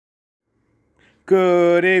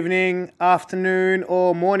Good evening, afternoon,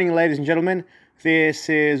 or morning, ladies and gentlemen. This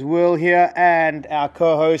is Will here and our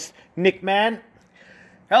co-host, Nick Mann.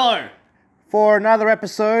 Hello. For another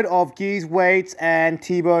episode of Geese Weights and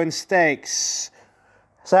T-Bone Steaks.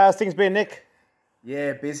 So how's things been, Nick?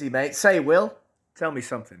 Yeah, busy, mate. Say, Will, tell me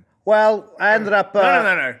something. Well, I ended up...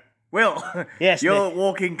 No. Will, Yes, you're Nick.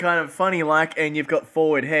 walking kind of funny-like, and you've got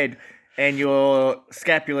forward head, and your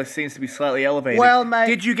scapula seems to be slightly elevated. Well, mate-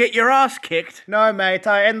 Did you get your ass kicked? No, mate,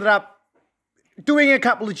 I ended up doing a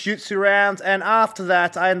couple of jiu-jitsu rounds, and after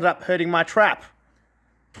that, I ended up hurting my trap.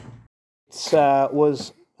 It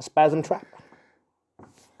was a spasm trap.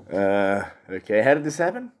 Okay. How did this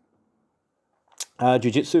happen?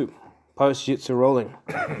 Jiu-jitsu. Post-jiu-jitsu rolling.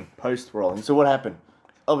 Post-rolling. So what happened?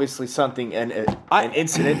 Obviously an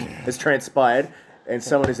incident has transpired, and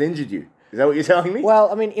someone has injured you. Is that what you're telling me? Well,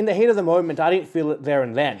 I mean, in the heat of the moment, I didn't feel it there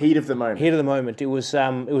and then. Heat of the moment. Heat of the moment. It was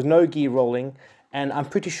no gi rolling, and I'm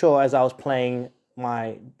pretty sure as I was playing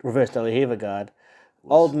my reverse De La Riva guard,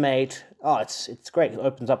 old mate. Oh, it's great. It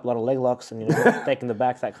opens up a lot of leg locks and taking the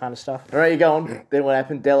back, that kind of stuff. All right, you go on. Then what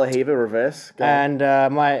happened? De La Riva reverse. Go on.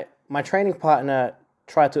 And my training partner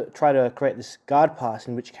tried to create this guard pass,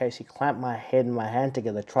 in which case he clamped my head and my hand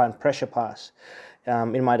together, try and pressure pass.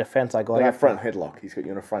 In my defense, I got Like a up. front headlock. He's got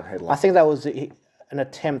you in a front headlock. I think that was an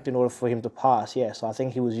attempt in order for him to pass, yeah. So I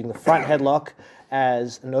think he was using the front headlock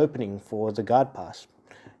as an opening for the guard pass.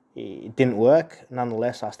 It didn't work.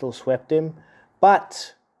 Nonetheless, I still swept him.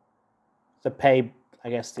 But the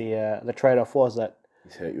trade-off was that,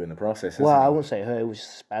 He's hurt you in the process, well, I hasn't wouldn't say hurt, it was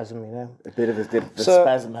just spasm, A bit of a did the So,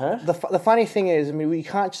 spasm hurt? The funny thing is, I mean, we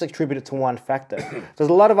can't just attribute it to one factor. There's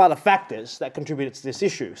a lot of other factors that contribute to this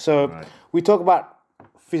issue. So we talk about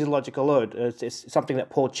physiological load. It's something that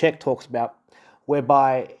Paul Chek talks about,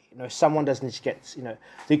 whereby someone doesn't just get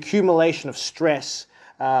the accumulation of stress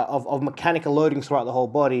of mechanical loading throughout the whole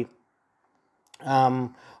body.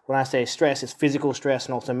 When I say stress, it's physical stress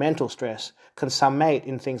and also mental stress can summate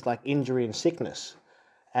in things like injury and sickness,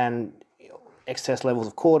 and excess levels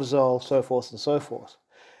of cortisol, so forth and so forth.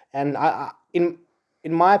 And in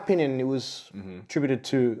my opinion, it was attributed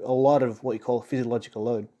to a lot of what you call physiological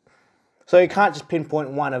load. So you can't just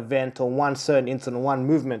pinpoint one event or one certain incident, one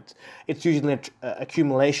movement. It's usually an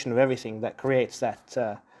accumulation of everything that creates that.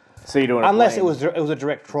 So you don't unless it was a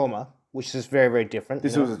direct trauma, which is very, very different.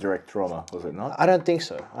 This was a direct trauma, was it not? I don't think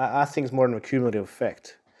so. I think it's more an accumulative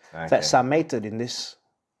effect that summated in this.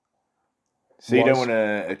 So you don't want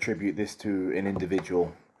to attribute this to an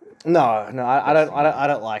individual? No, I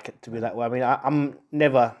don't like it to be that way. I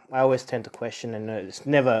mean, I always tend to question, and it's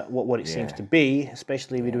never what it seems to be,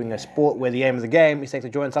 especially if you're doing a sport where the aim of the game is to take the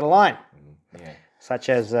joy inside a line, such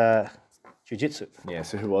as jiu-jitsu. Yeah,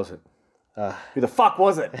 so who was it? Who the fuck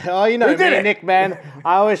was it? Oh, you know Who did me, it? Nick, man.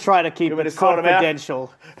 I always try to keep want me it to sort 'em out?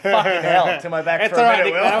 confidential. Fucking hell, to my back It's for all a right,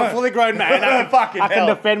 minute, Nick, man. I'm a Will. fully grown man. I can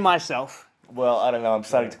defend myself. Well, I don't know, I'm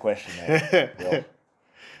starting to question that. Will.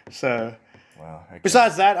 So, Wow, okay.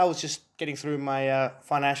 besides that, I was just getting through my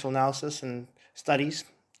financial analysis and studies,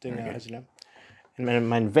 doing as you know, and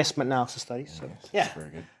my investment analysis studies. So, yeah. Very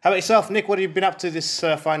good. How about yourself, Nick? What have you been up to this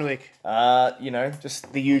fine week?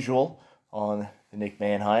 Just the usual on the Nick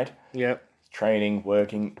Manhide. Yep. Training,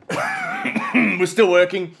 working. We're still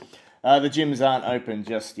working. The gyms aren't open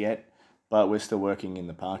just yet, but we're still working in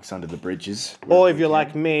the parks under the bridges. Or if you're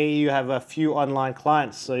like me, you have a few online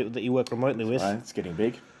clients that you work remotely with. Right, it's getting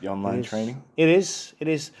big, the online training. It is.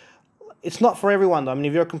 It's not for everyone, though. I mean,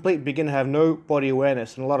 if you're a complete beginner, have no body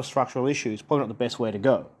awareness and a lot of structural issues, probably not the best way to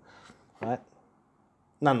go, right?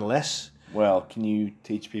 Nonetheless, Well, can you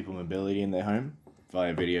teach people mobility in their home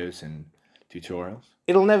via videos and tutorials?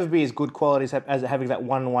 it'll never be as good quality as having that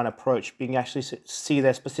one-on-one approach, being actually see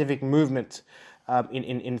their specific movement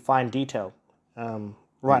in fine detail right in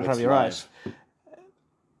front of your eyes.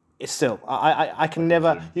 It's still, I can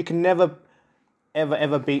never, you can never,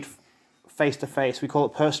 ever beat face-to-face. We call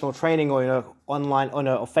it personal training or online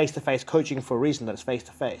or face-to-face coaching for a reason that it's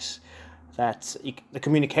face-to-face. That the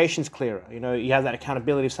communication's clearer. You have that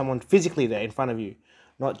accountability of someone physically there in front of you,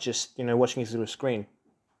 not just watching you through a screen.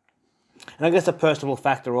 And I guess a personal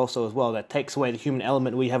factor also as well that takes away the human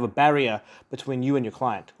element where you have a barrier between you and your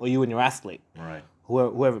client or you and your athlete, Right.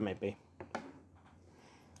 whoever it may be.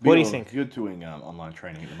 What do you think? You're doing online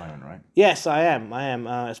training at the moment, right? Yes, I am.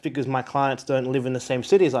 It's because my clients don't live in the same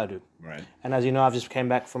city as I do. Right. And as you know, I've just came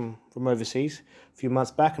back from overseas a few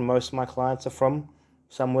months back, and most of my clients are from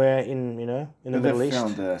somewhere in the Middle East.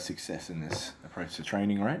 They've found success in this approach to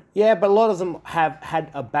training, right? Yeah, but a lot of them have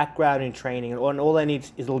had a background in training, and all they need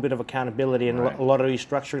is a little bit of accountability and Right. a lot of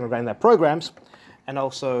restructuring around their programs, and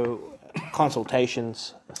also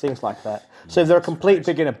consultations things like that. So if they're a complete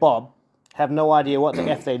beginner, Bob, have no idea what the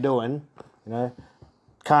F they're doing,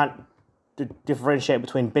 can't differentiate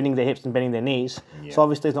between bending their hips and bending their knees. Yeah. So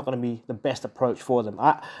obviously it's not going to be the best approach for them.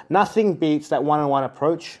 Nothing beats that one-on-one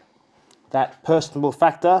approach, that personable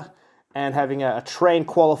factor, and having a trained,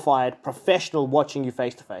 qualified professional watching you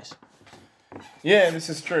face to face. Yeah, this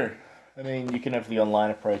is true. I mean, you can have the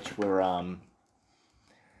online approach where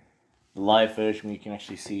the live version where you can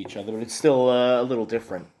actually see each other, but it's still a little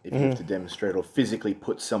different if you have to demonstrate or physically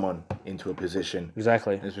put someone into a position.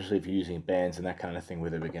 Exactly. Especially if you're using bands and that kind of thing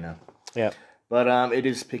with a beginner. Yeah. But it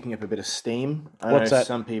is picking up a bit of steam. I know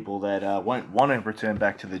some people that won't want to return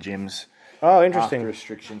back to the gyms. Oh, interesting. After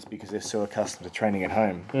restrictions because they're so accustomed to training at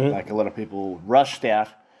home. Like a lot of people rushed out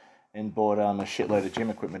and bought a shitload of gym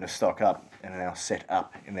equipment to stock up and are now set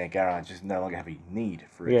up in their garages, no longer have a need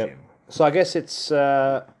for a gym. So I guess it's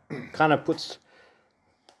kind of puts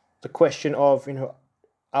the question of,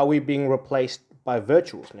 are we being replaced by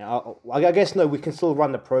virtuals now? I guess no, we can still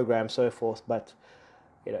run the program, so forth, but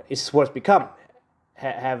it's what it's become.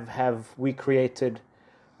 Have we created,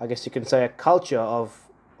 I guess you can say, a culture of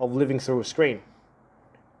living through a screen?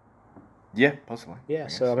 Yeah, possibly. Yeah,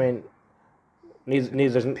 so I mean,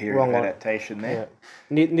 neither is wrong. Adaptation there.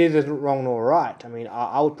 Yeah. Neither is wrong nor right. I mean,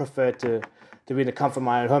 I would prefer to be in the comfort of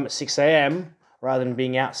my own home at 6 a.m. rather than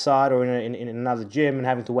being outside or in another gym and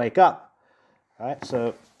having to wake up. Right?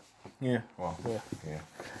 So. Yeah. Well. Yeah.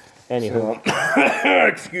 Anywho. So,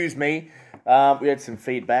 excuse me. We had some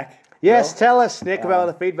feedback. Yes, tell us, Nick, about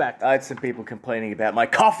the feedback. I had some people complaining about my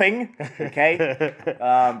coughing. Okay.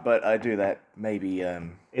 But I do that maybe.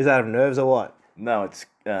 Is that of nerves or what? No, it's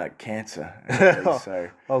cancer. So,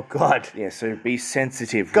 oh, God. Yeah, so be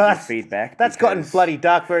sensitive with your feedback. That's gotten bloody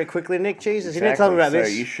dark very quickly, Nick. Jesus, you didn't tell me about this.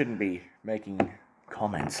 So you shouldn't be making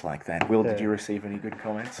comments like that. Will, did you receive any good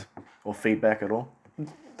comments or feedback at all?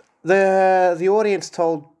 The audience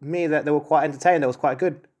told me that they were quite entertained. That was quite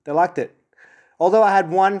good. They liked it. Although I had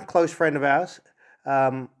one close friend of ours,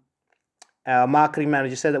 our marketing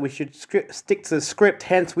manager, said that we should stick to the script.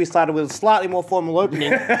 Hence, we started with a slightly more formal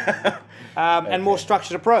opening and more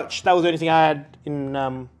structured approach. That was the only thing I had in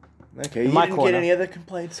okay, you didn't get any other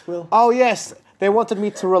complaints, Will? Oh, yes. They wanted me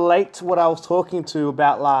to relate to what I was talking to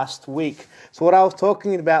about last week. So what I was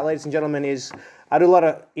talking about, ladies and gentlemen, is I do a lot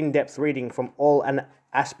of in-depth reading from all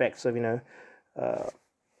aspects of,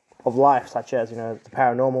 of life, such as, the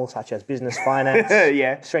paranormal, such as business,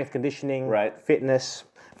 finance, strength conditioning, fitness,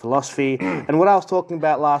 philosophy. And what I was talking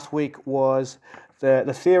about last week was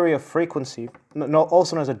the theory of frequency,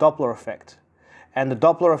 also known as a Doppler effect. And the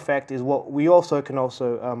Doppler effect is what we also can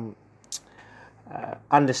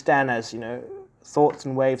understand as, thoughts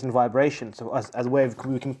and waves and vibrations, as a way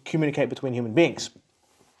we can communicate between human beings.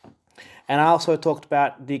 And I also talked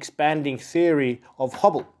about the expanding theory of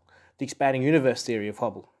Hubble, the expanding universe theory of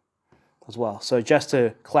Hubble as well. So just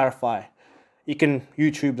to clarify, you can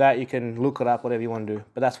YouTube that, you can look it up, whatever you want to do.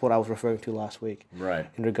 But that's what I was referring to last week. Right.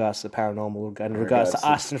 In regards to the paranormal, in regards to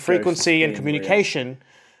us and frequency and communication,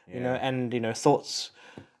 and thoughts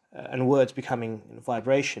and words becoming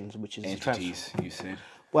vibrations, which is entities, you said.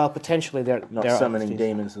 Well, potentially they're summoning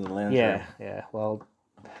demons in the lounge room. Yeah. Well,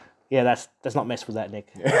 let's not mess with that, Nick.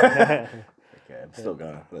 Okay, I'm still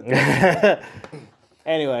going.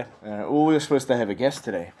 Anyway. Well, we were supposed to have a guest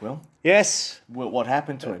today, Will. Yes. What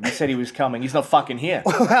happened to him? He said he was coming. He's not fucking here.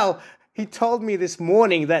 Well, he told me this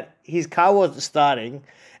morning that his car wasn't starting,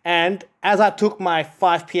 and as I took my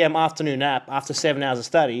 5 p.m. afternoon nap after 7 hours of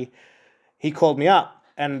study, he called me up,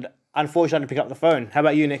 and unfortunately I didn't pick up the phone. How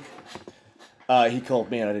about you, Nick? He called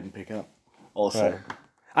me and I didn't pick up. Also. Right.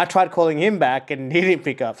 I tried calling him back and he didn't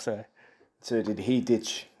pick up, so. So did he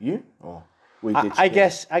ditch you? Or we ditched I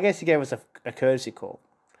guess he gave us a courtesy call.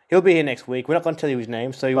 He'll be here next week. We're not going to tell you his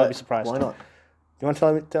name, so you won't be surprised. Why not? You want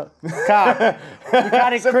to tell him? We can't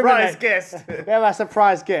incriminate. Surprise guest. We have a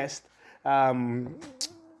surprise guest.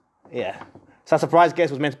 Yeah. So our surprise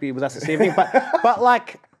guest was meant to be with us this evening, but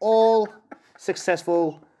like all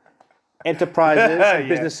successful enterprises and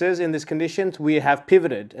businesses in these conditions, we have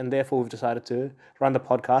pivoted, and therefore we've decided to run the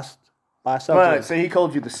podcast by ourselves. Right, so he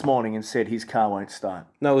called you this morning and said his car won't start.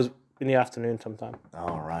 No, it was in the afternoon sometime.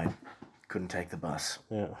 Oh, right. Couldn't take the bus.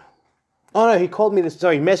 Yeah. Oh, no, he called me he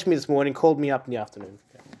messaged me this morning, called me up in the afternoon.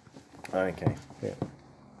 Okay. Yeah.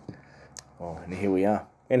 Oh, and here we are.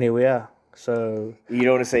 So... You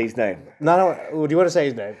don't want to say his name? No, do you want to say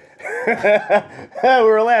his name?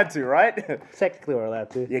 We're allowed to, right? Technically, we're allowed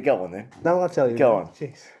to. Yeah, go on then. No, I'll tell you. Go on.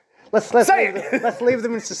 Jeez. Let's leave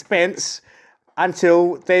them in suspense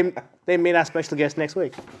until they meet our special guest next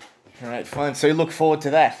week. All right, fine. So you look forward to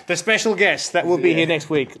that. The special guest that will be here next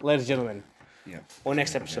week, ladies and gentlemen. Yeah. or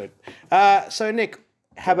next episode. So Nick,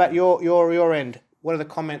 how about your end? What are the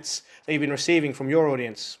comments that you've been receiving from your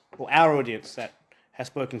audience or our audience that has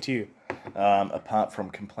spoken to you? Apart from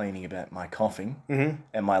complaining about my coughing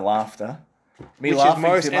and my laughter. Me Which is laughing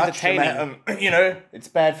most too much, entertaining. it's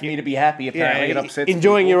bad for me to be happy, apparently. It upsets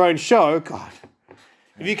enjoying people. your own show. God,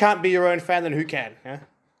 if you can't be your own fan, then who can? Yeah?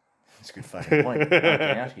 That's a good fucking point. Working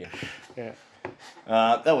out here. Yeah.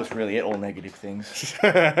 That was really it, all negative things.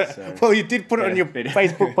 So, Well, you did put it on your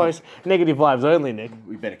Facebook post. Negative vibes only, Nick.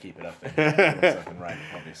 we better keep it up there. Fucking right,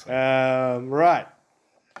 obviously. Right.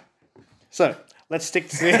 So let's stick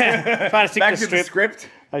to try to stick Back to to the script.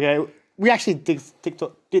 Okay, we actually did stick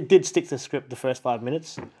to the script the first 5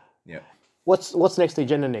 minutes. Yeah. What's next on the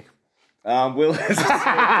agenda, Nick? Will. No,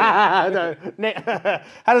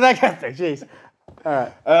 how did that get there? Jeez.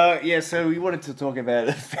 Yeah, so we wanted to talk about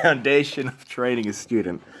the foundation of training a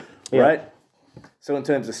student, Yeah. right? So in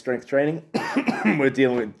terms of strength training, we're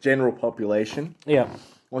dealing with general population. Yeah.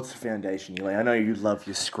 What's the foundation, Eli? I know you love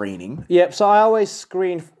your screening. Yeah. So I always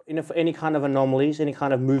screen, for any kind of anomalies, any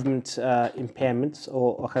kind of movement impairments,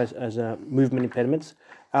 or kind of as movement impediments,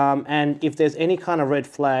 and if there's any kind of red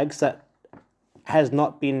flags that has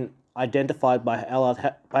not been identified by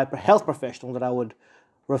a health professional, that I would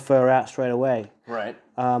refer out straight away. Right.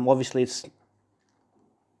 Obviously,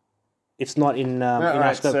 it's not in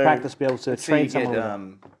our scope of practice to be able to train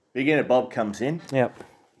someone. Beginner Bob comes in. Yep.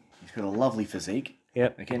 He's got a lovely physique.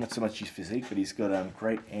 Yep. Okay, not so much his physique, but he's got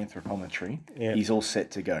great anthropometry. Yep. He's all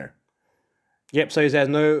set to go. Yep. So he has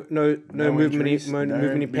no movement injuries,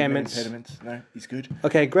 movement impairments. No, he's good.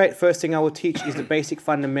 Okay, great. First thing I will teach is the basic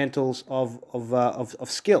fundamentals of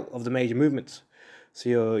skill of the major movements.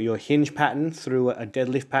 So your hinge pattern through a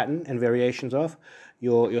deadlift pattern and variations of,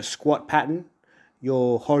 your squat pattern,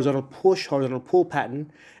 your horizontal push, horizontal pull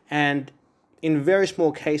pattern, and in very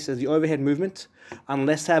small cases, the overhead movement,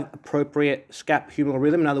 unless they have appropriate scapular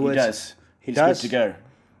rhythm. In other words, He's good to go.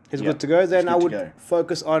 He's Yep. good to go. Then He's I good would to go.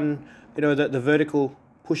 focus on the vertical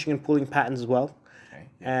pushing and pulling patterns as well. Okay,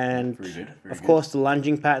 yeah, And very good, very of good. course the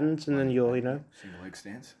lunging patterns, and then your Single leg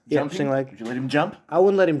stance. Yeah, Jumping? single leg. Would you let him jump? I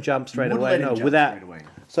wouldn't let him jump straight Wouldn't away. let him No, jump without. straight away.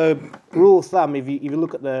 So rule of thumb, if you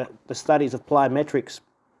look at the studies of plyometrics,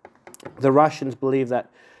 the Russians believe that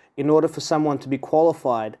in order for someone to be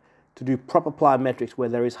qualified to do proper plyometrics, where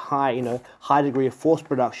there is high degree of force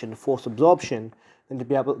production, force absorption, then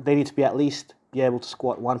they need to be at least be able to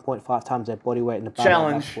squat 1.5 times their body weight in the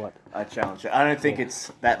Challenge. squat. I challenge it. I don't think it's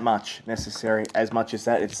that much necessary. As much as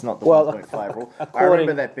that, it's not the Well, 1.5 rule. I according-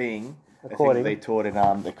 remember that being. I according- think they taught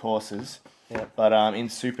in the courses. Yeah. But in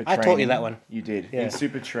super I training, taught you that one. You did. Yeah. In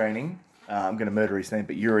super training, I'm going to murder his name,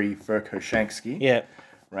 but Yuri Verkhoshansky. Yeah.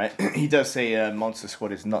 Right. He does say a monster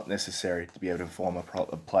squat is not necessary to be able to perform a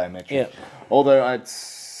plyometric. Yeah. Although I'd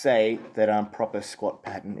say that proper squat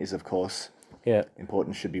pattern is, of course, Yeah.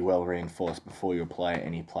 important, should be well reinforced before you apply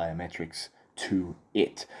any plyometrics to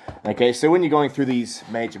it. Okay, so when you're going through these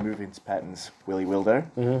major movements patterns, Willy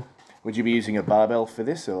Wildo, would you be using a barbell for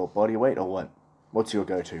this, or body weight, or what? What's your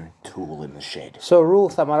go-to tool in the shed? So rule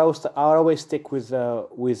of thumb, I always stick with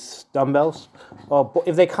dumbbells. Or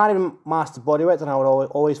if they can't even master body weight, then I would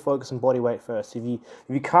always focus on body weight first. If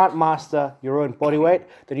you can't master your own body weight,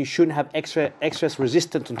 then you shouldn't have excess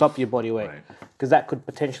resistance on top of your body weight, because that could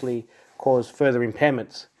potentially cause further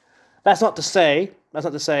impairments. That's not to say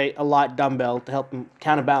a light dumbbell to help them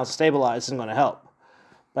counterbalance, stabilize isn't going to help.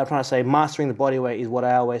 But I'm trying to say mastering the body weight is what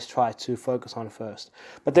I always try to focus on first.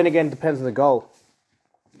 But then again, it depends on the goal.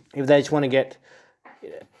 If they just want to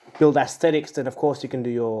build aesthetics, then of course you can do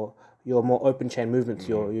your more open chain movements,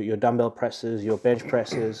 your dumbbell presses, your bench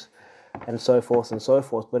presses, and so forth and so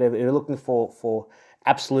forth. But if you're looking for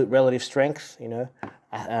absolute relative strength,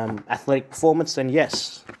 athletic performance, then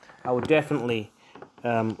yes, I would definitely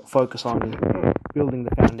focus on building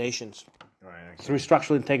the foundations through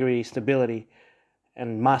structural integrity, stability,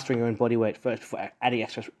 and mastering your own body weight first before adding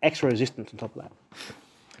extra resistance on top of that.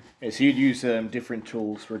 Yeah, so you'd use different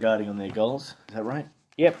tools regarding on their goals, is that right?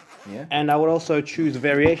 Yep. Yeah. And I would also choose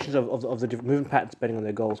variations of the different movement patterns depending on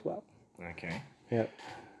their goal as well. Okay. Yep.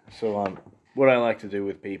 So what I like to do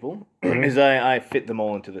with people is I fit them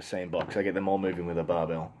all into the same box. I get them all moving with a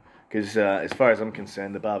barbell. Because as far as I'm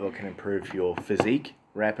concerned, the barbell can improve your physique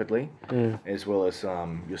rapidly, as well as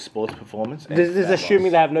your sports performance. This is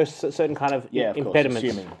assuming they have no certain kind of of impediments. course,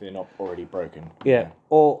 assuming they're not already broken. Yeah.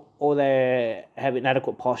 Or they have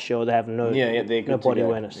inadequate posture, or they have no they're good no body to go.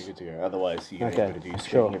 awareness. They're good to go. Otherwise, you're Okay, going to do screening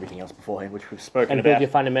sure. and everything else beforehand, which we've spoken And about build your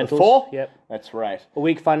fundamentals. before. Yep. That's right. A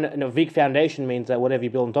weak foundation means that whatever you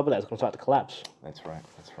build on top of that is going to start to collapse. That's right.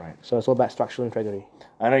 That's right. So it's all about structural integrity.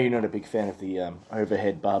 I know you're not a big fan of the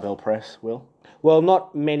overhead barbell press, Will. Well,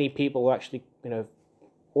 not many people are actually,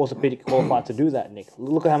 orthopedic qualified to do that, Nick.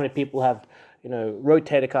 Look at how many people have,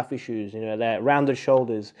 rotator cuff issues, that rounded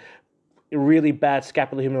shoulders, really bad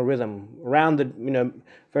scapulohumeral rhythm, rounded,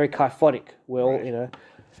 very kyphotic.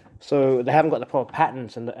 So they haven't got the proper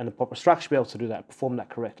patterns and the proper structure to be able to do that, perform that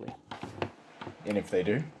correctly. And if they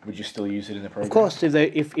do, would you still use it in the program? Of course,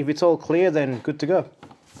 if it's all clear, then good to go.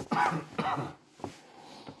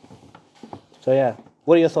 So yeah,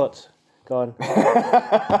 what are your thoughts? Go on.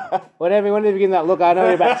 Whenever you give that look, I know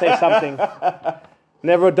you're about to say something.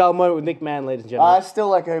 Never a dull moment with Nick Mann, ladies and gentlemen. I still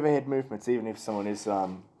like overhead movements, even if someone is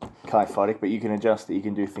kyphotic, but you can adjust it. You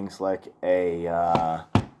can do things like a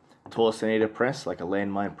torsionator press, like a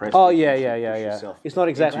landmine press. Oh, yeah. It's not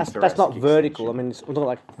exactly, that's not vertical. I mean, it's not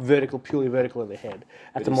like purely vertical of the head.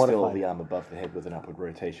 That's a modifier. Still the arm above the head with an upward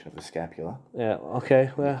rotation of the scapula. Yeah, okay,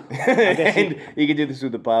 well. I guess and you can do this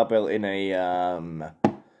with the barbell in a,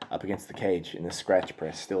 up against the cage in a scratch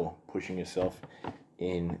press, still pushing yourself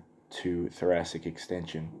into thoracic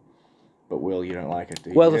extension. But Will, you don't like it,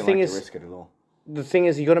 do you? Well, you the thing like is, to risk it at all. The thing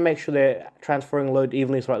is, you got to make sure they're transferring load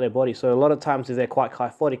evenly throughout their body. So a lot of times, if they're quite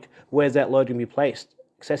kyphotic, where's that load going to be placed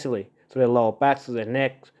excessively? To their lower backs, to their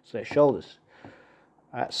necks, to their shoulders.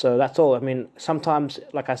 So that's all. I mean, sometimes,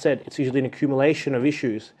 like I said, it's usually an accumulation of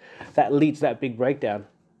issues that leads to that big breakdown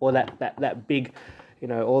or that big,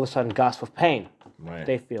 all of a sudden gasp of pain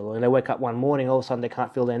they feel. And they wake up one morning, all of a sudden they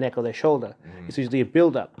can't feel their neck or their shoulder. It's usually a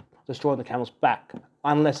build-up, destroying the camel's back,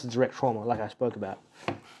 unless it's direct trauma, like I spoke about.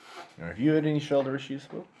 Have you had any shoulder issues,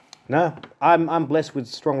 Will? No, I'm blessed with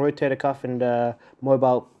strong rotator cuff and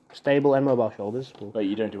stable and mobile shoulders. But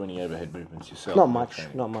you don't do any overhead movements yourself? Not much.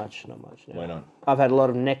 No. Why not? I've had a lot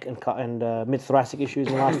of neck and mid-thoracic issues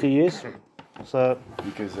in the last few years. So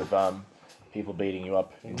because of people beating you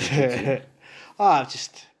up in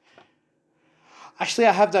Actually,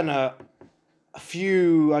 I have done a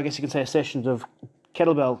few, I guess you can say, sessions of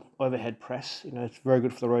kettlebell overhead press. It's very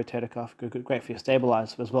good for the rotator cuff, great for your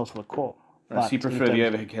stabilizer as well as for the core. So you prefer the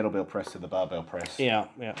overhead kettlebell press to the barbell press? Yeah.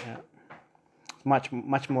 Much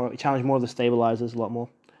more, challenge more of the stabilizers, a lot more.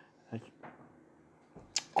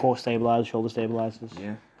 Core stabilizers, shoulder stabilizers.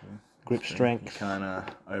 Yeah. Grip strength. You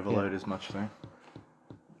can't overload as much though.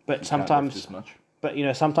 But sometimes, as much. But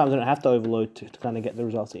sometimes you don't have to overload to kind of get the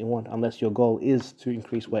results that you want, unless your goal is to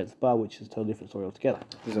increase weight at the bar, which is a totally different story altogether.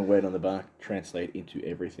 Doesn't weight on the bar translate into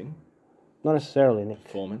everything? Not necessarily, Nick.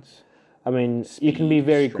 Performance? I mean, Speed, you can be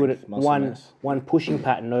very strength, good at muscle one pushing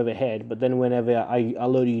pattern overhead, but then whenever I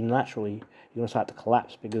load you unilaterally, you're going to start to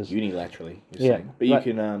collapse because... Unilaterally, you're saying? But you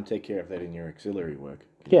can take care of that in your auxiliary work.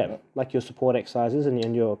 Like your support exercises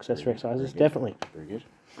and your accessory exercises, definitely. Very good.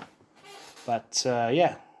 But,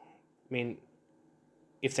 I mean,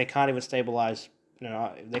 if they can't even stabilize,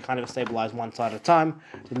 if they can't even stabilize one side at a time,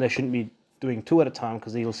 then they shouldn't be doing two at a time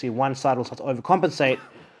because you'll see one side will start to overcompensate,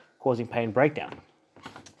 causing pain breakdown.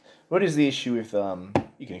 What is the issue with,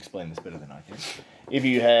 you can explain this better than I can. If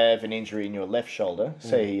you have an injury in your left shoulder,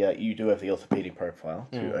 say you do have the orthopedic profile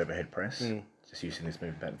to overhead press, just using this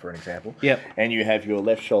movement pattern for an example, and you have your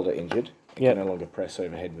left shoulder injured, you can no longer press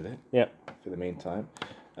overhead with it for the meantime,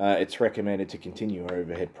 it's recommended to continue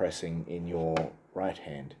overhead pressing in your right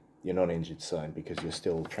hand, your non-injured side, because you're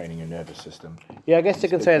still training your nervous system. Yeah, I guess you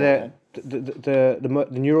can say that the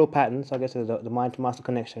neural patterns, I guess the mind-to-muscle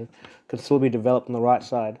connection, can still be developed on the right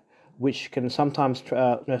side, which can sometimes,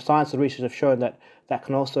 science and research have shown that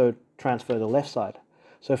can also transfer to the left side.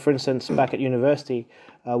 So, for instance, back at university,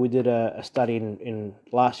 we did a study in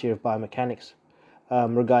last year of biomechanics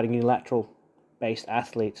regarding unilateral-based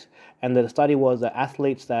athletes. And the study was that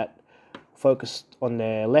athletes that focused on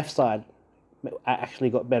their left side actually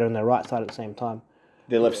got better on their right side at the same time.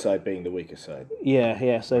 Their left side being the weaker side.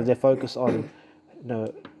 Yeah. So they focus on,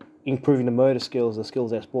 improving the motor skills, the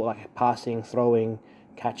skills they sport, like passing, throwing,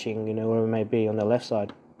 catching, whatever it may be on the left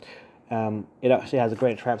side. It actually has a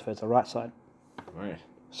greater transfer to the right side. Right.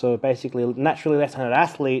 So basically, naturally left-handed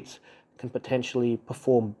athletes can potentially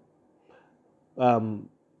perform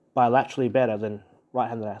bilaterally better than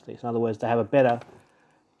right-handed athletes. In other words, they have a better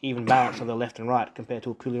even balance of the left and right compared to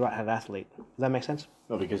a purely right-handed athlete. Does that make sense?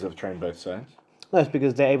 Not because they've trained both sides? No, it's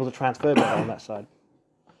because they're able to transfer better on that side.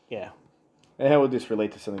 Yeah. And how would this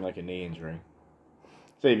relate to something like a knee injury?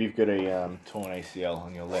 Say if you've got a torn ACL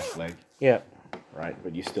on your left leg. Yeah. Right,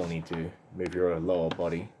 but you still need to move your lower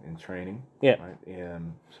body in training. Yeah. Right.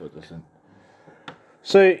 So it doesn't.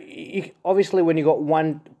 So obviously, when you got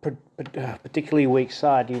one particularly weak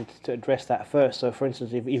side, you need to address that first. So, for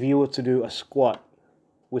instance, if you were to do a squat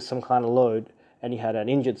with some kind of load, and you had an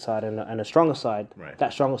injured side and a stronger side,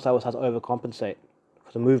 that stronger side will start to overcompensate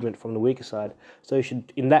for the movement from the weaker side. So you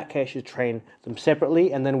should, in that case, you train them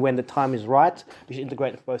separately, and then when the time is right, you should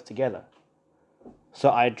integrate them both together. So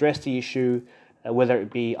I address the issue, whether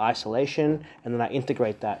it be isolation, and then I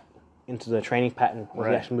integrate that into the training pattern of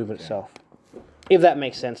the actual movement itself. If that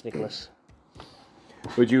makes sense, Nicholas.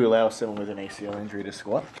 Would you allow someone with an ACL injury to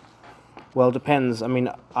squat? Well, it depends. I mean,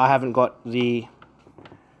 I haven't got the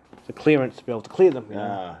clearance to be able to clear them.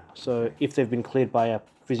 So if they've been cleared by a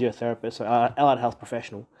physiotherapist or allied health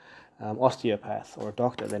professional, osteopath or a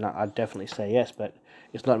doctor, then I'd definitely say yes, but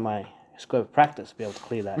it's not my scope of practice to be able to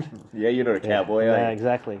clear that. Yeah, you're not a cowboy, are you? Yeah,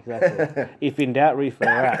 exactly. If in doubt, refer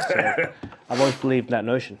out. So I've always believed in that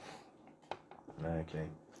notion. Okay.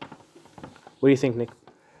 What do you think, Nick?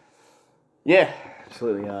 Yeah,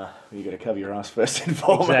 absolutely. You got to cover your ass first and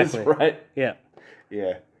foremost, right? Yeah.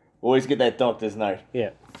 Yeah. Always get that doctor's note.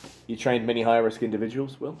 Yeah. You trained many high-risk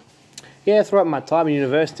individuals, Will? Yeah, throughout my time in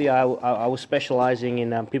university, I was specialising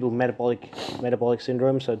in people with metabolic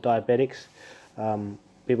syndrome, so diabetics,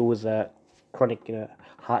 people with chronic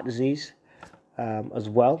heart disease as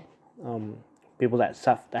well, people that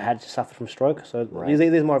had suffered from stroke. So these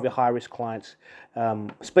are more of your high-risk clients,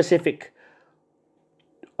 specific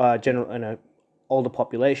general older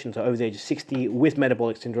population, so over the age of 60 with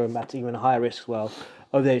metabolic syndrome, that's even higher risk as well.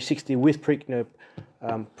 Over the age of 60 with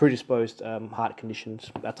predisposed heart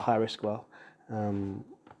conditions, that's high risk as well.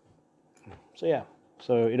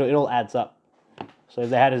 So it all adds up. So if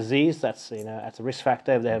they had a disease, that's that's a risk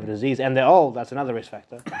factor. If they have a disease and they're old, that's another risk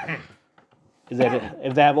factor. If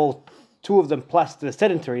they have all two of them plus the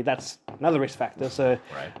sedentary, that's another risk factor. So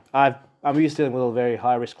I'm used to dealing with all very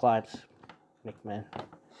high risk clients, Nick, man.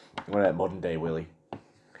 What about modern day Willie?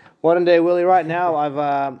 Modern day Willie, right now,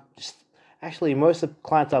 I've actually most of the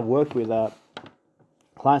clients I've worked with are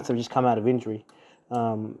clients that have just come out of injury,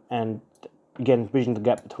 and again bridging the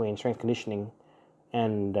gap between strength conditioning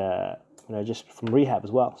and just from rehab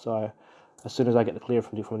as well. So as soon as I get the clear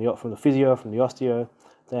from the physio, from the osteo,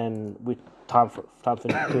 then time for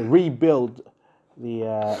to rebuild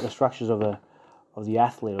the structures of the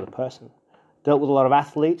athlete or the person. Dealt with a lot of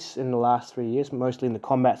athletes in the last 3 years, mostly in the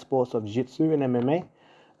combat sports of jiu-jitsu and MMA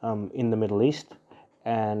in the Middle East.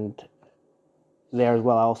 And there as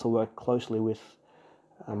well, I also work closely with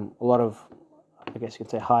a lot of, I guess you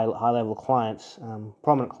could say, high-level clients,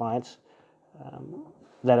 prominent clients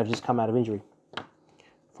that have just come out of injury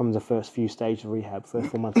from the first few stages of rehab,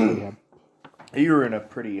 first 4 months of rehab. You were in a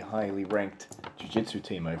pretty highly ranked jiu-jitsu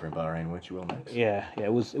team over in Bahrain, weren't you, Will Max? Yeah,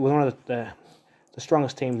 it was one of the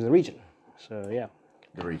strongest teams in the region. So yeah,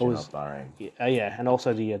 the region of Bahrain. Yeah, and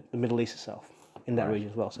also the Middle East itself in that region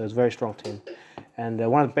as well. So it's a very strong team, and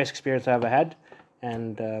one of the best experiences I ever had,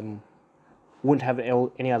 and wouldn't have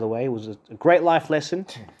it any other way. It was a great life lesson,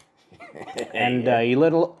 and you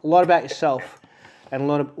learn a lot about yourself, and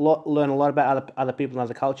learn a lot about other people and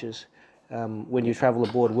other cultures when you travel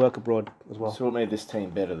abroad, work abroad as well. So what made this team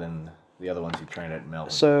better than the other ones you trained at in Melbourne?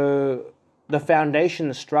 So the foundation,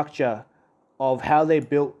 the structure of how they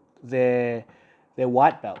built their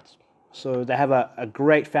white belts. So they have a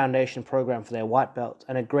great foundation program for their white belts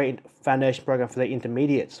and a great foundation program for their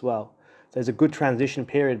intermediates as well. There's a good transition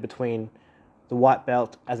period between the white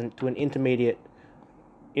belt to an intermediate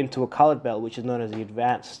into a colored belt, which is known as the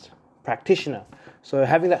advanced practitioner. So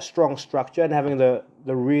having that strong structure and having the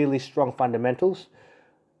really strong fundamentals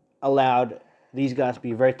allowed these guys to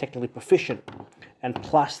be very technically proficient, and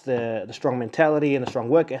plus the strong mentality and the strong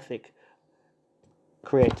work ethic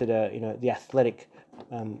created the athletic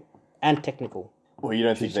and technical. Well, you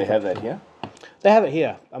don't think they have that here? They have it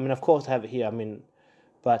here. I mean, of course they have it here. I mean,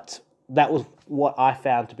 but that was what I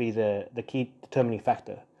found to be the key determining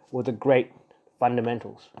factor, were the great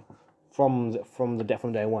fundamentals from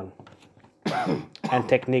day one, and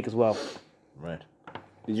technique as well. Right.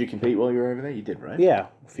 Did you compete while you were over there? You did, right? Yeah,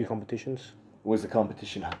 a few competitions. Was the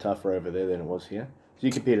competition tougher over there than it was here? So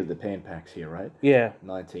you competed at the Pan Pacs here, right? Yeah.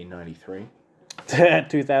 1993.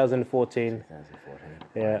 2014.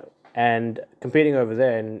 Yeah, and competing over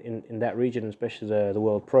there in that region, especially the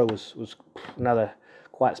World Pro, was another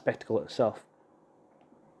quite spectacle itself.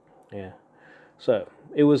 Yeah, so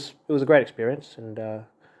it was a great experience, and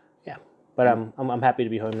but I'm happy to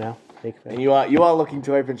be home now. And you are looking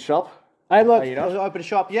to open shop? I'm looking to open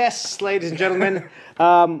shop. Yes, ladies and gentlemen,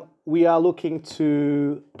 we are looking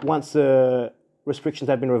to, once the restrictions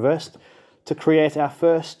have been reversed, to create our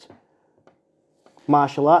first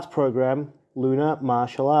martial arts program, Luna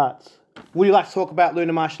Martial Arts. Would you like to talk about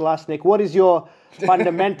Luna Martial Arts, Nick? What is your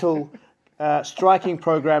fundamental striking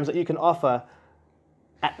programs that you can offer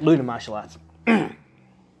at Luna Martial Arts?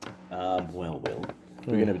 Well,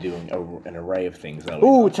 We're going to be doing an array of things, aren't we?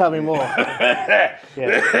 Ooh, tell me more.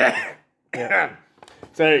 Yeah.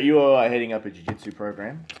 So you are heading up a jiu-jitsu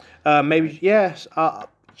program? Maybe, yes.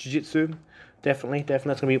 Jiu-jitsu, definitely. That's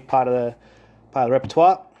going to be part of the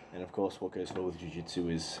repertoire. And of course, what goes well with jiu-jitsu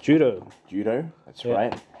is Judo. Judo, that's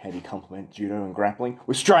right. How do you complement judo and grappling?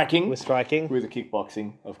 With striking. With striking. With the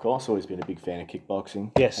kickboxing, of course. Always been a big fan of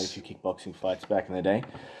kickboxing. Yes. Had a few kickboxing fights back in the day.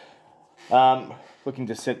 Looking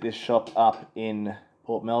to set this shop up in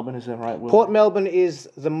Port Melbourne, is that right, Will? Port Melbourne is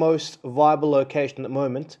the most viable location at the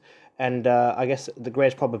moment, and I guess the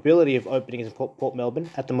greatest probability of opening is in Port Melbourne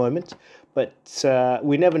at the moment. But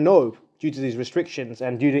we never know due to these restrictions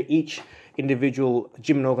and due to each individual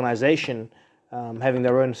gym and organisation having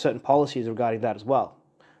their own certain policies regarding that as well.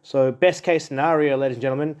 So best case scenario, ladies and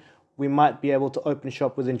gentlemen, we might be able to open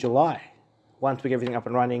shop within July once we get everything up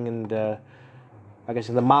and running and I guess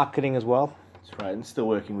in the marketing as well. That's right, and still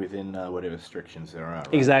working within whatever restrictions there are. Right?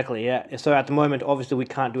 Exactly, yeah. So at the moment, obviously, we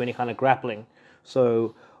can't do any kind of grappling.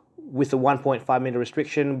 So with the 1.5 meter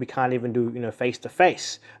restriction, we can't even do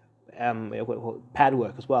face-to-face pad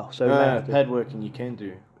work as well. So pad working you can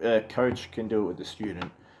do. Coach can do it with the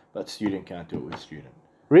student, but student can't do it with student.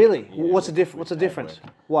 Really? Yeah, What's the difference?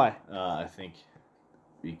 work. Why? I think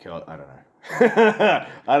because I don't know.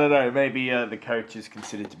 I don't know. Maybe the coach is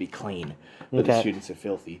considered to be clean, but the students are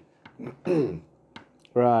filthy.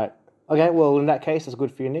 Right. Okay, well, in that case, that's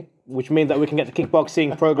good for you, Nick, which means that we can get the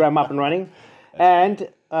kickboxing program up and running. And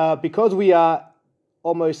because we are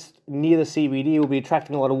almost near the CBD, we'll be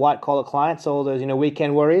attracting a lot of white-collar clients, all those,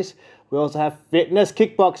 weekend warriors. We also have fitness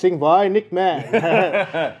kickboxing by Nick Mann.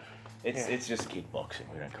 It's just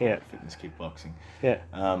kickboxing. We don't call it fitness kickboxing. Yeah.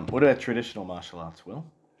 What about traditional martial arts, Will?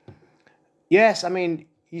 Yes, I mean,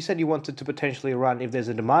 you said you wanted to potentially run, if there's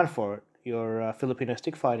a demand for it, your Filipino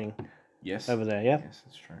stick fighting over there, yeah? Yes,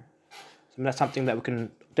 that's true. So that's something that we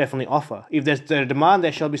can definitely offer. If there's the demand,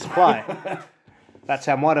 there shall be supply. That's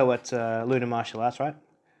our motto at Luna Martial Arts, right?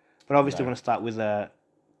 But obviously, we're going to start with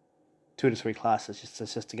 2 to 3 classes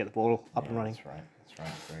just to get the ball up and running. That's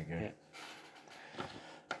right. Very good. Yeah.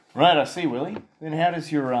 Right, I see, Willie. Then how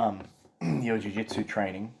does your your jiu-jitsu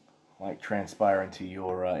training transpire into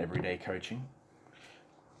your everyday coaching?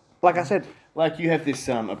 Like I said, like you have this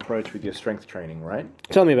approach with your strength training, right?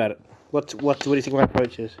 Tell me about it. What do you think my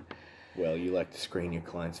approach is? Well, you like to screen your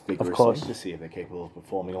clients vigorously to see if they're capable of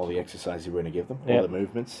performing all the exercises you're going to give them, all the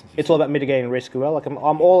movements. It's all about mitigating risk as well.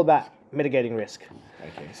 I'm all about mitigating risk.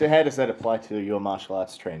 Okay, so how does that apply to your martial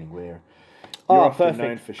arts training, where you're often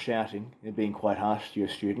known for shouting and being quite harsh to your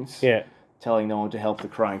students? Yeah. Telling no one to help the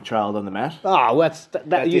crying child on the mat. Oh, well,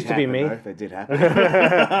 that used to be me. Though. That did happen.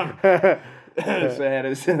 So how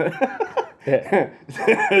does...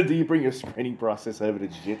 Do you bring your screening process over to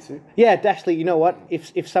jiu-jitsu? Yeah, actually, you know what?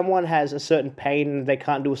 If someone has a certain pain and they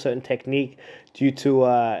can't do a certain technique due to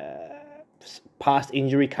past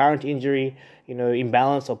injury, current injury,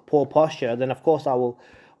 imbalance or poor posture, then of course I will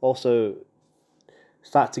also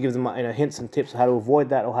start to give them hints and tips on how to avoid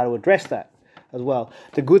that or how to address that as well.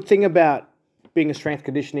 The good thing about being a strength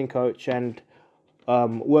conditioning coach and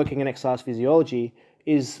working in exercise physiology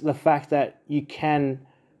is the fact that you can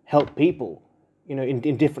help people,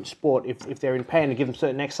 in different sport if they're in pain, and give them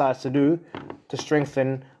certain exercise to do to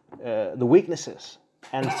strengthen the weaknesses,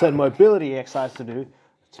 and certain mobility exercise to do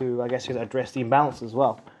to, I guess, address the imbalance as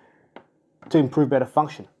well, to improve better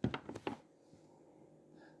function.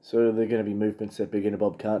 So are there going to be movements that beginner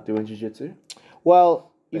Bob can't do in jiu-jitsu?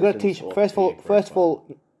 Well, you've got to teach. First of all,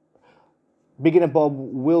 beginner Bob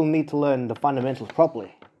will need to learn the fundamentals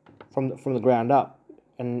properly from the ground up.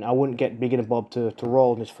 And I wouldn't get beginner Bob to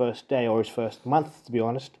roll in his first day or his first month, to be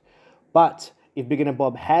honest. But if beginner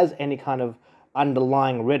Bob has any kind of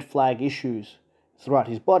underlying red flag issues throughout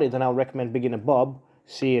his body, then I'll recommend beginner Bob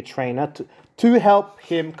see a trainer to help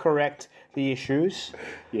him correct the issues.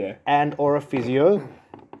 Yeah. And or a physio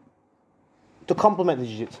to complement the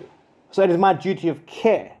jiu-jitsu. So it is my duty of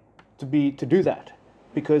care to do that,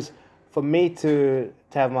 because for me to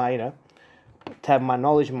have my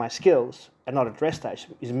knowledge and my skills and not address that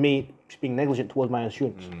is me being negligent towards my own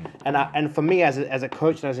students. And for me as a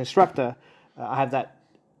coach and as an instructor, I have that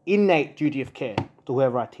innate duty of care to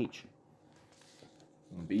whoever I teach.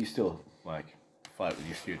 But you still fight with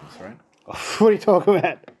your students, right? What are you talking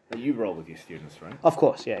about? You roll with your students, right? Of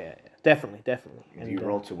course, yeah. Definitely. Do you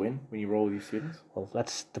roll to win when you roll with your students? Well,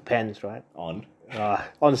 that depends, right? On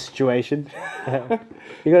the situation.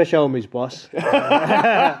 You got to show him who's boss.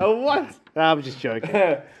 What? No, I'm just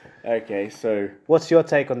joking. Okay, so... What's your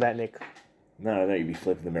take on that, Nick? No, I don't you be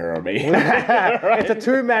flipping the mirror on me. It's a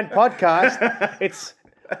 2-man podcast. It's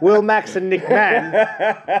Will Max and Nick Mann.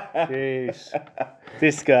 Jeez.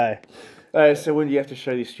 This guy. So when do you have to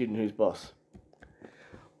show the student who's boss?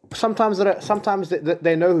 Sometimes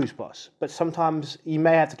they know who's boss, but sometimes you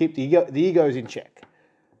may have to keep the egos in check.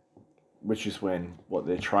 Which is when, what,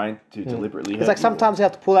 they're trying to deliberately It's like sometimes you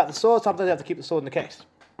have to pull out the sword, sometimes you have to keep the sword in the case.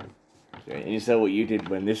 And is that what you did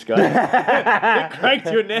when this guy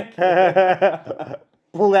cracked your neck?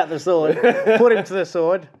 Pull out the sword, put him to the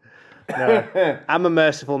sword. No, I'm a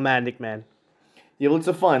merciful man, Nick Man. Yeah, well, it's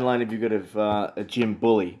a fine line if you've got a gym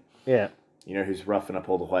bully. Yeah. You know, who's roughing up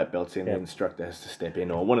all the white belts in, the instructor has to step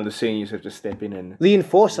in, or one of the seniors have to step in and... The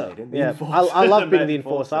enforcer. Yeah, I love being the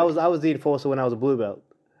enforcer. I was the enforcer when I was a blue belt.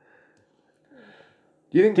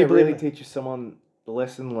 Do you think they really teaches someone the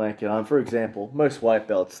lesson? Like, for example, most white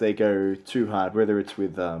belts, they go too hard, whether it's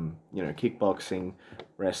with, kickboxing,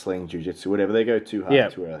 wrestling, jiu-jitsu, whatever, they go too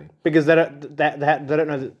hard too early. Because they don't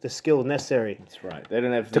know the skill necessary. That's right. They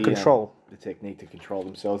don't have to control. The technique to control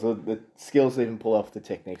themselves, or the skills they even pull off the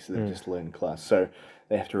techniques that they've just learned in class. So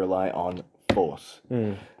they have to rely on force.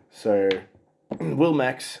 So Will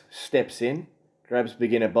Max steps in, grabs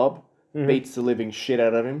beginner Bob, beats the living shit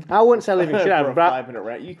out of him. I wouldn't say living shit out of him, but 5-minute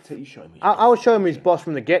round. You show me. I would show him his boss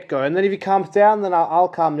from the get-go, and then if he calms down, then I'll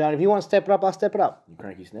calm down. If he wants to step it up, I'll step it up. You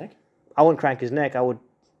crank his neck? I wouldn't crank his neck. I would,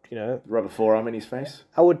 rub a forearm in his face?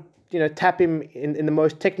 I would, tap him in the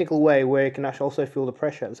most technical way where he can actually also feel the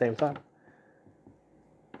pressure at the same time.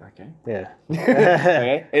 Okay. Yeah.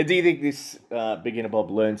 Okay. And do you think this beginner Bob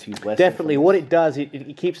learns his lesson? Definitely. What it does,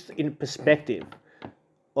 it keeps in perspective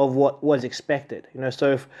of what was expected.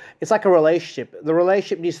 So if it's like a relationship. The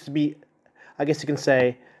relationship needs to be, I guess you can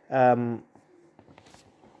say,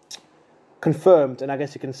 confirmed, and I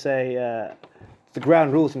guess you can say the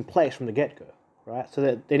ground rules in place from the get-go, right? So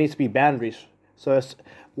that there needs to be boundaries. So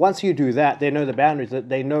once you do that, they know the boundaries. That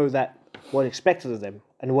they know that what is expected of them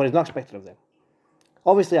and what is not expected of them.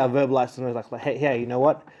 Obviously, I verbalize to them like, hey, you know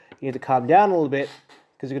what? You need to calm down a little bit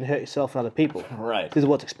because you're going to hurt yourself and other people. Right. This is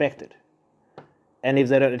what's expected. And if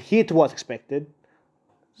they don't adhere to what's expected,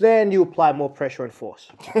 then you apply more pressure and force.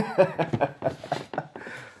 What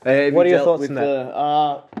are your thoughts on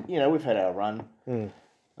that? We've had our run.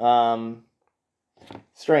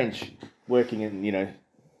 Strange working in,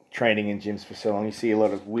 training in gyms for so long. You see a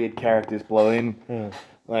lot of weird characters blow in.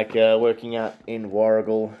 Like working out in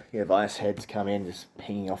Warragul, you have ice heads come in, just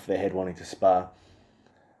hanging off their head wanting to spar.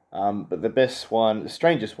 But the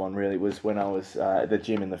strangest one really, was when I was at the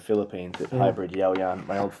gym in the Philippines at Hybrid Yaoyan,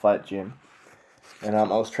 my old fight gym. And I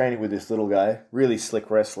was training with this little guy, really slick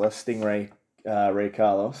wrestler, Stingray Ray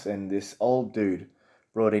Carlos, and this old dude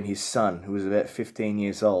brought in his son, who was about 15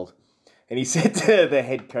 years old. And he said to the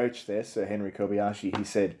head coach there, Sir Henry Kobayashi, he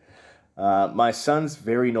said, my son's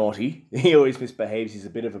very naughty. He always misbehaves. He's a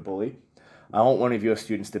bit of a bully. I want one of your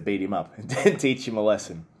students to beat him up and teach him a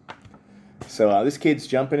lesson. So this kid's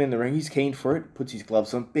jumping in the ring. He's keen for it. Puts his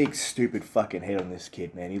gloves on. Big, stupid fucking head on this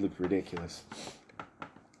kid, man. He looked ridiculous.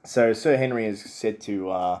 So Sir Henry has said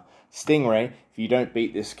to Stingray, if you don't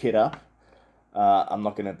beat this kid up, I'm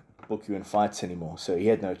not going to book you in fights anymore. So he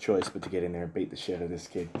had no choice but to get in there and beat the shit out of this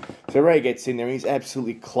kid. So Ray gets in there. He's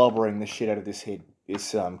absolutely clobbering the shit out of this kid,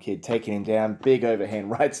 taking him down, big overhand,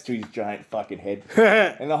 right to his giant fucking head.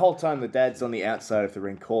 And the whole time the dad's on the outside of the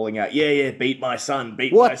ring calling out, yeah, beat my son,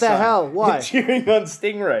 beat my son. What the hell? Why? Cheering on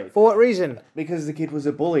Stingray. For what reason? Because the kid was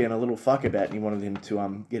a bully and a little fuckabout, and he wanted him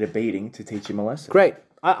to get a beating to teach him a lesson. Great.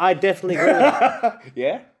 I definitely agree with that.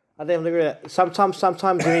 Yeah? I definitely agree with that.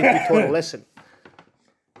 Sometimes you need to be taught a lesson.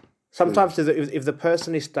 Sometimes if the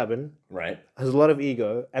person is stubborn, right, has a lot of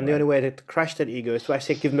ego, and the only way to crush that ego is to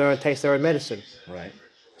actually give them their own taste, their own medicine. Right.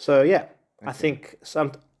 So yeah, okay. I think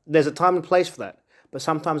there's a time and place for that, but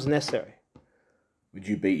sometimes necessary. Would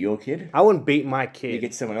you beat your kid? I wouldn't beat my kid. You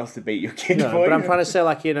get someone else to beat your kid. No, but I'm trying to say,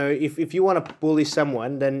 like, if you want to bully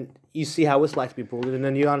someone, then you see how it's like to be bullied, and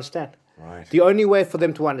then you understand. Right. The only way for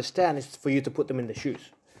them to understand is for you to put them in the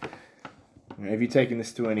shoes. Have you taken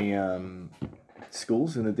this to any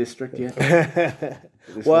schools in the district yet?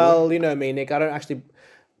 Well, you know me, Nick. I don't actually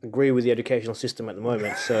agree with the educational system at the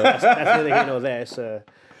moment, so that's neither here nor there. So,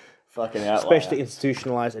 fucking outlier. Especially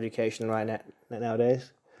institutionalized education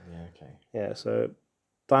nowadays. Yeah. Okay. Yeah. So,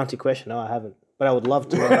 to answer your question, no, I haven't, but I would love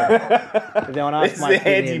to. If they want to ask it's my the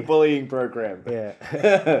anti-bullying program.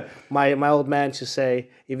 Yeah. my old man used to say,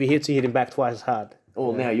 if you hit him back twice as hard.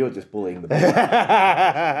 Well, now you're just bullying the bullies. You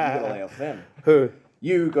got to lay off them. Who?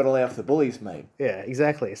 You got to lay off the bullies, mate. Yeah,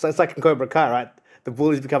 exactly. So it's like in Cobra Kai, right? The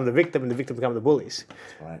bullies become the victim, and the victim become the bullies.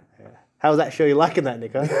 That's right. Yeah. How's that show? You liking that,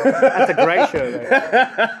 Nico? That's a great show, mate.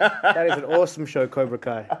 That is an awesome show, Cobra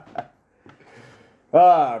Kai.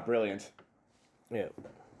 Ah, brilliant. Yeah.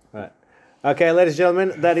 Right. Okay, ladies and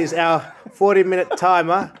gentlemen, that is our 40-minute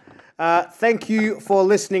timer. Thank you for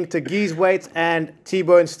listening to Geese Weights and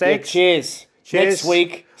T-Bone Steaks. Cheers. Next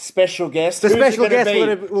week, special guest. The special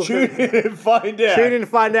guest will tune in and find out. Tune in and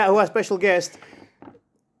find out who our special guest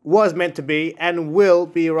was meant to be and will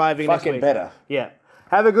be arriving next week. Fucking better. Yeah.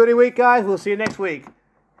 Have a goody week, guys. We'll see you next week.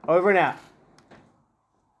 Over and out.